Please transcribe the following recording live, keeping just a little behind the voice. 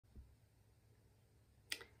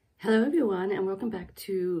Hello everyone, and welcome back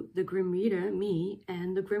to the Grimm Reader, me,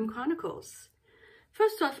 and the Grimm Chronicles.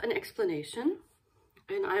 First off, an explanation,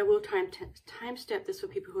 and I will timestamp this for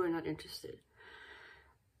people who are not interested.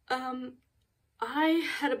 I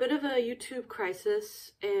had a bit of a YouTube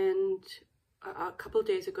crisis and a couple of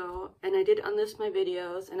days ago, and I did unlist my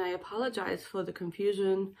videos, and I apologize for the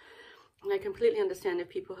confusion, and I completely understand if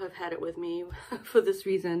people have had it with me for this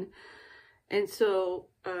reason. And so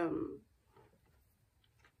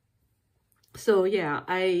yeah,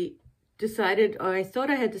 I decided, or I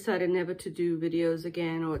thought I had decided never to do videos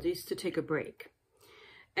again, or at least to take a break.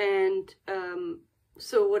 And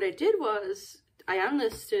so what I did was I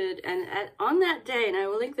unlisted, and on that day, and I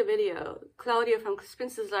will link the video, Claudia from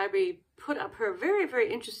Spinster's Library put up her very,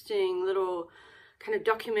 very interesting little kind of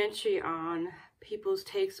documentary on people's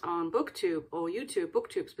takes on BookTube, or YouTube,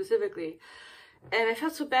 BookTube specifically. And I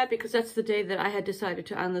felt so bad because that's the day that I had decided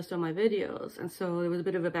to unlist all my videos. And so there was a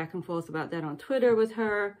bit of a back and forth about that on Twitter with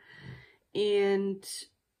her. And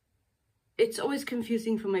it's always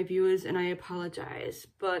confusing for my viewers, and I apologize.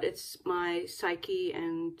 But it's my psyche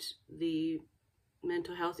and the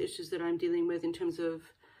mental health issues that I'm dealing with in terms of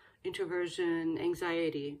introversion,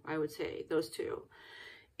 anxiety, I would say, those two.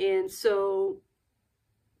 And so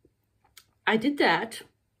I did that.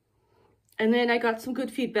 And then I got some good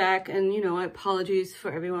feedback, and, you know, apologies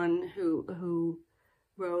for everyone who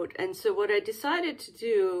wrote. And so what I decided to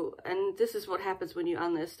do, and this is what happens when you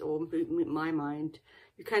unlist, or in my mind,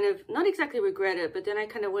 you kind of, not exactly regret it, but then I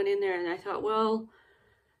kind of went in there and I thought, well,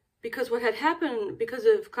 because what had happened because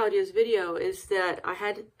of Claudia's video is that I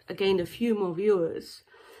had gained a few more viewers.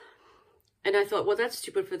 And I thought, well, that's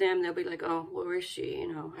stupid for them. They'll be like, oh, where is she?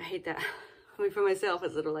 You know, I hate that. I mean, for myself,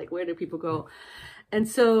 it's sort of like, where do people go? And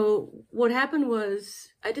so what happened was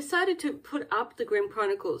I decided to put up the Grimm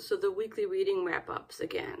Chronicles, so the weekly reading wrap-ups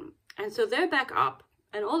again. And so they're back up,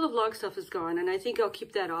 and all the vlog stuff is gone, and I think I'll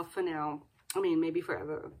keep that off for now. I mean, maybe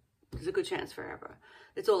forever. There's a good chance forever.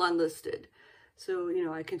 It's all unlisted. So, you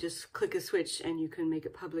know, I can just click a switch and you can make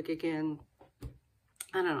it public again.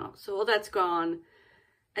 I don't know. So all that's gone.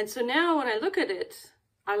 And so now when I look at it,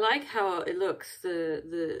 I like how it looks,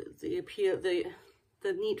 the appeal,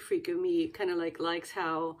 the neat freak of me kind of likes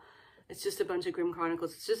how it's just a bunch of Grimm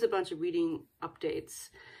Chronicles. It's just a bunch of reading updates.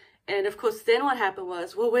 And of course, then what happened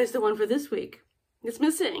was, well, where's the one for this week? It's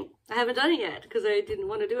missing. I haven't done it yet because I didn't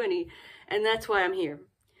want to do any. And that's why I'm here.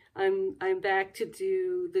 I'm back to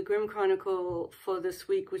do the Grimm Chronicle for this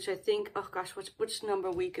week, which I think, oh gosh, which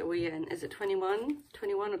number week are we in? Is it 21?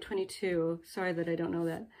 21 or 22? Sorry that I don't know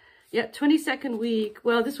that. Yeah, 22nd week.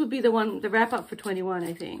 Well, this would be the one, the wrap up for 21,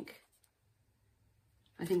 I think.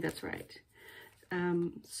 I think that's right.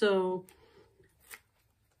 So,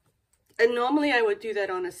 and normally I would do that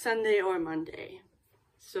on a Sunday or a Monday.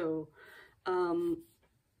 So,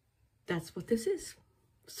 that's what this is.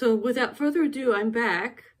 So without further ado, I'm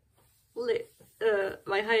back.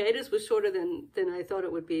 My hiatus was shorter than I thought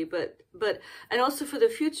it would be, but and also for the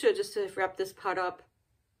future, just to wrap this part up.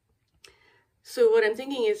 So what I'm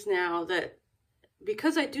thinking is now that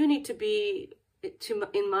because I do need to be,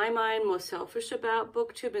 in my mind, more selfish about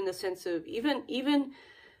BookTube in the sense of even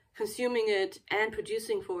consuming it and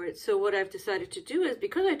producing for it. So what I've decided to do is,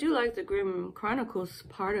 because I do like the Grimm Chronicles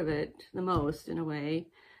part of it the most in a way,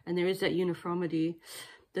 and there is that uniformity,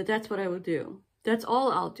 that's what I will do. That's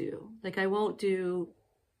all I'll do. Like, I won't do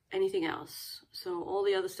anything else. So all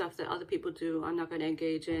the other stuff that other people do, I'm not going to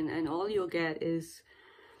engage in, and all you'll get is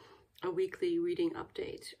a weekly reading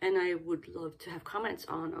update. And I would love to have comments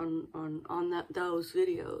on those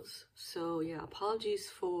videos. So yeah, apologies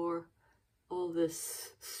for all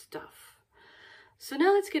this stuff. So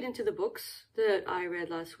now let's get into the books that I read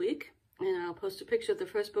last week, and I'll post a picture of the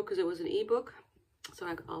first book because it was an ebook. So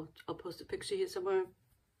I'll post a picture here somewhere.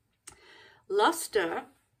 Luster,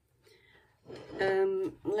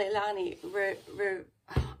 Leilani,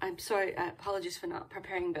 I'm sorry, apologies for not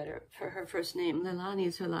preparing better for her first name. Leilani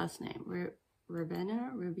is her last name.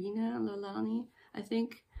 Ravina Leilani, I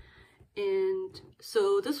think. And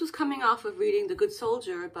so this was coming off of reading The Good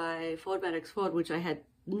Soldier by Ford Madox Ford, which I had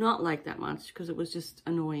not liked that much because it was just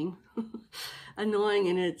annoying. Annoying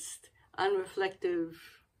in its unreflective,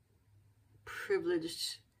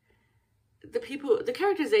 privileged. The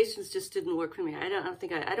characterizations just didn't work for me.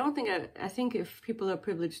 I think if people are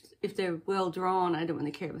privileged, if they're well drawn, I don't really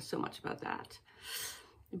care so much about that.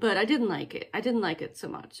 But I didn't like it. I didn't like it so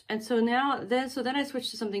much. And so then I switched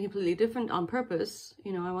to something completely different on purpose.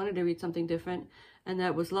 You know, I wanted to read something different, and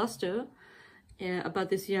that was Luster, about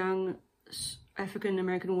this young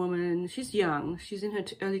African-American woman. She's young. She's in her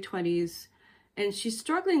early 20s, and she's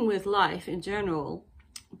struggling with life in general.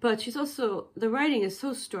 but she's also, the writing is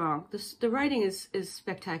so strong. The writing is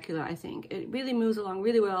spectacular, I think. It really moves along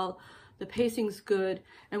really well. The pacing's good.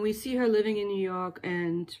 And we see her living in New York.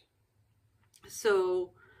 And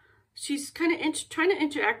so she's kind of trying to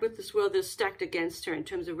interact with this world that's stacked against her in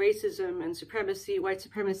terms of racism and supremacy, white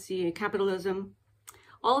supremacy, and capitalism.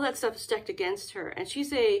 All of that stuff is stacked against her. And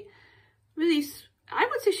she's a really, I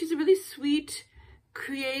would say she's a really sweet,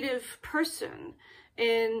 creative person.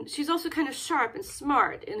 And she's also kind of sharp and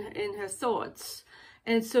smart in her thoughts.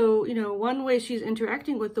 And so, you know, one way she's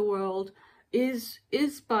interacting with the world is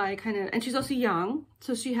by kind of, and she's also young.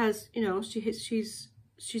 So she has, you know,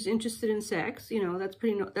 she's interested in sex, you know,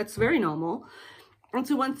 that's very normal. And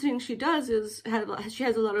so one thing she does is she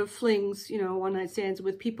has a lot of flings, you know, one night stands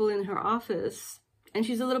with people in her office. And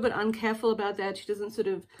she's a little bit uncareful about that. She doesn't sort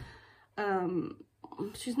of,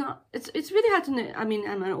 she's not, it's really hard to, I mean,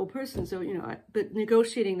 I'm an old person, so, you know, but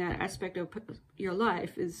negotiating that aspect of your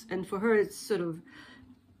life is, and for her, it's sort of,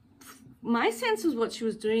 my sense is what she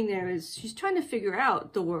was doing there is she's trying to figure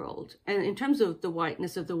out the world, and in terms of the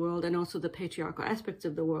whiteness of the world and also the patriarchal aspects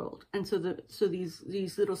of the world. And so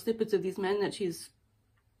these little snippets of these men that she's,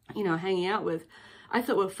 you know, hanging out with, I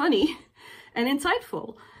thought were funny and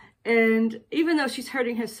insightful. And even though she's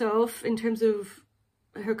hurting herself in terms of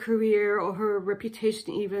her career or her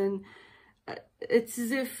reputation even, it's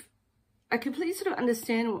as if I completely sort of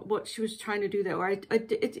understand what she was trying to do there, or it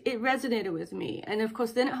resonated with me. And of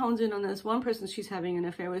course, then it hones in on this one person she's having an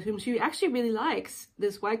affair with, whom she actually really likes.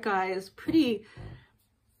 This white guy is pretty,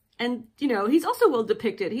 and, you know, he's also well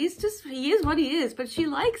depicted. He is what he is, but she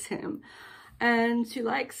likes him. And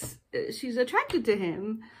she's attracted to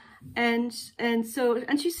him. And she's sort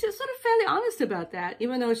of fairly honest about that,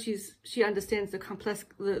 even though she understands the complex,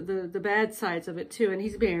 the bad sides of it too. And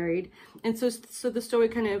he's married, and so the story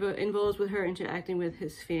kind of involves with her interacting with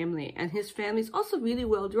his family, and his family's also really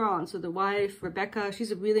well drawn. So the wife, Rebecca,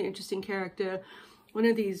 she's a really interesting character, one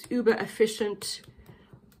of these uber efficient,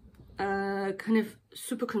 kind of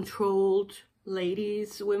super controlled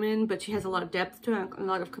women, but she has a lot of depth to her, a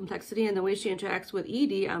lot of complexity, and the way she interacts with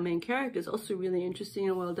Edie, our main character, is also really interesting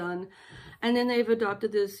and well done. And then they've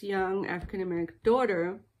adopted this young African-American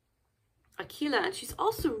daughter, Akila, and she's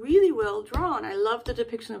also really well drawn. I love the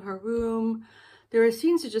depiction of her room. There are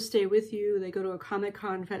scenes that just stay with you. They go to a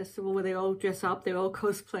Comic-Con festival where they all dress up, they all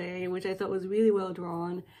cosplay, which I thought was really well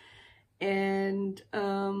drawn. And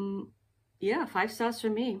yeah, 5 stars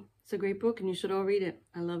for me. It's a great book, and you should all read it.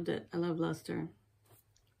 I loved it. I love Luster.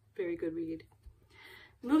 Very good read.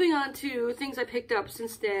 Moving on to things I picked up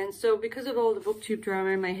since then. So because of all the booktube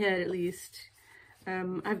drama in my head, at least,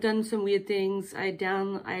 I've done some weird things.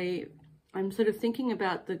 I'm sort of thinking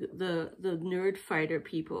about the nerd fighter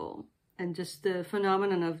people and just the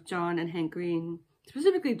phenomenon of John and Hank Green.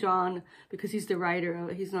 Specifically John, because he's the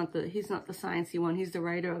writer. He's not the sciencey one. He's the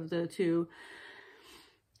writer of the two.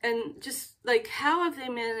 And just like, how have they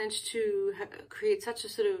managed to create such a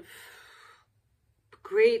sort of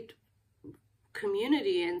great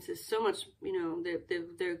community, and there's so much, you know,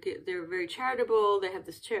 they're very charitable. They have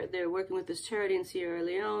this they're working with this charity in Sierra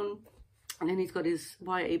Leone, and then he's got his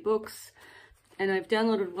YA books, and I've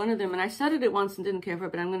downloaded one of them, and I started it once and didn't care for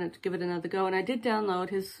it, but I'm going to give it another go. And I did download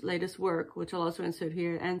his latest work, which I'll also insert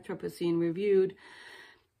here, Anthropocene Reviewed,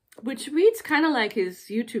 which reads kind of like his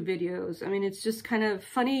YouTube videos. I mean, it's just kind of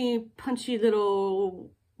funny, punchy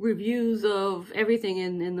little reviews of everything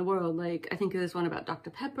in the world. Like, I think there's one about Dr.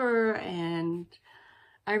 Pepper, and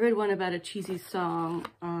I read one about a cheesy song.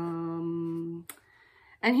 And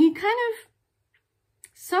he kind of,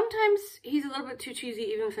 sometimes he's a little bit too cheesy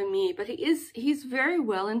even for me, but he's very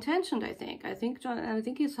well intentioned, I think. I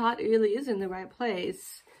think his heart really is in the right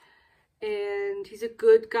place. And he's a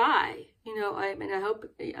good guy, you know. I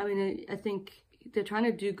think they're trying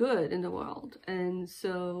to do good in the world. And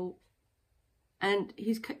so, and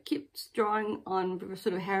he keeps drawing on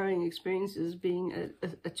sort of harrowing experiences, being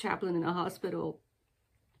a chaplain in a hospital,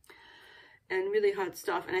 and really hard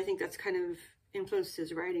stuff. And I think that's kind of influenced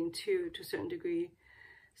his writing too, to a certain degree.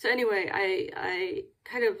 So anyway, I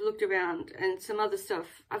kind of looked around, and some other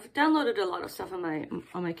stuff. I've downloaded a lot of stuff on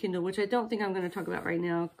my Kindle, which I don't think I'm going to talk about right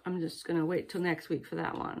now. I'm just going to wait till next week for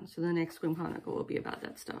that one. So the next Grimm Chronicle will be about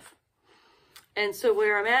that stuff. And so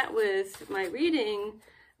where I'm at with my reading,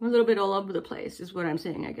 I'm a little bit all over the place, is what I'm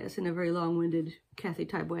saying, I guess, in a very long-winded Kathy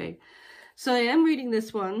type way. So I am reading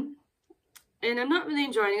this one, and I'm not really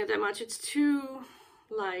enjoying it that much. It's too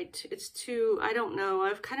light. It's too, I don't know.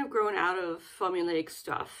 I've kind of grown out of formulaic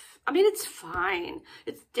stuff. I mean, it's fine.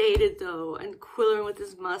 It's dated though, and Quiller with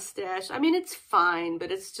his mustache. I mean, it's fine,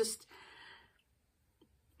 but it's just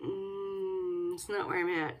It's not where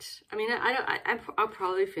I'm at. I mean, I'll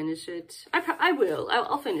probably finish it. I will.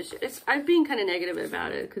 I'll finish it. I've been kind of negative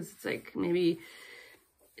about it because it's like maybe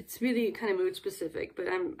it's really kind of mood specific. But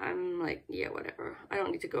I'm like, yeah, whatever. I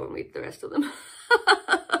don't need to go and read the rest of them.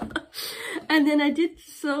 And then I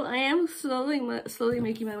am slowly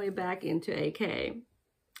making my way back into AK. I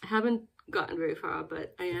haven't gotten very far,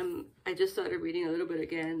 but I just started reading a little bit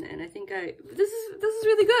again, and I think this is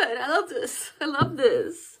really good. I love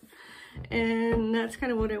this. And that's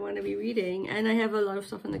kind of what I want to be reading. And I have a lot of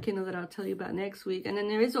stuff on the Kindle that I'll tell you about next week. And then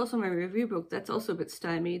there is also my review book that's also a bit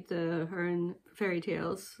stymied, the Hearn fairy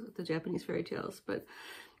tales, the Japanese fairy tales, but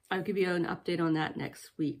I'll give you an update on that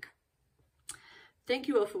next week. Thank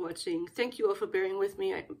you all for watching. Thank you all for bearing with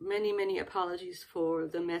me. Many apologies for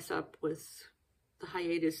the mess up with the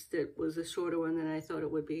hiatus that was a shorter one than I thought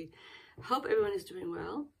it would be. Hope everyone is doing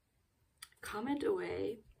well. Comment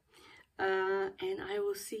away. And I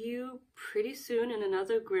will see you pretty soon in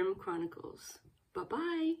another Grimm Chronicles.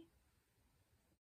 Bye-bye.